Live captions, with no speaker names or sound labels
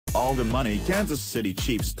all the money Kansas City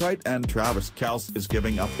Chiefs tight end Travis Kelce is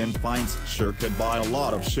giving up in fines sure could buy a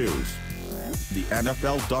lot of shoes. The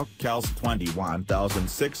NFL docked Kelce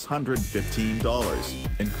 $21,615,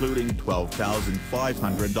 including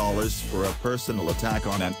 $12,500 for a personal attack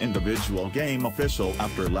on an individual game official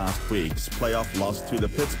after last week's playoff loss to the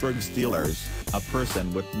Pittsburgh Steelers, a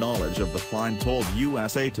person with knowledge of the fine told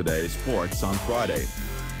USA Today Sports on Friday.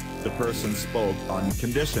 The person spoke on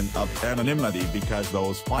condition of anonymity because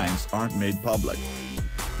those fines aren't made public.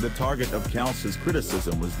 The target of Kelce's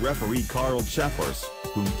criticism was referee Carl Cheffers,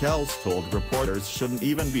 whom Kelce told reporters shouldn't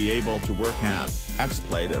even be able to work an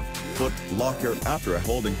expletive foot locker after a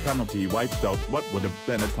holding penalty wiped out what would have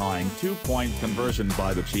been a tying two-point conversion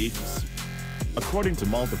by the Chiefs. According to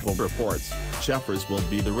multiple reports, Cheffers will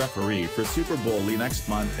be the referee for Super Bowl next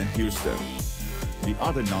month in Houston. The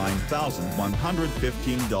other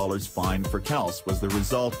 $9,115 fine for Kelce was the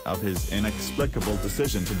result of his inexplicable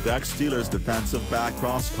decision to deck Steelers defensive back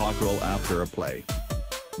Ross Cockrell after a play.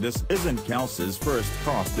 This isn't Kelce's first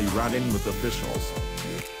costly run-in with officials.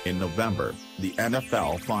 In November, the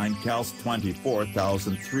NFL fined Kelce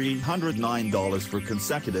 $24,309 for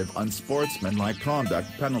consecutive unsportsmanlike conduct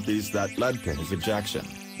penalties that led to his ejection,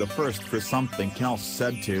 the first for something Kelce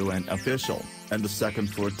said to an official, and the second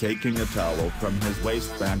for taking a towel from his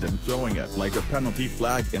waistband and throwing it like a penalty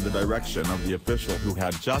flag in the direction of the official who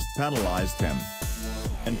had just penalized him.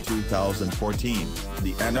 In 2014,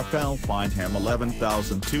 the NFL fined him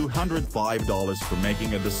 $11,205 for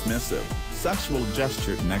making a dismissive, sexual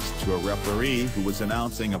gesture next to a referee who was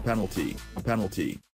announcing a penalty.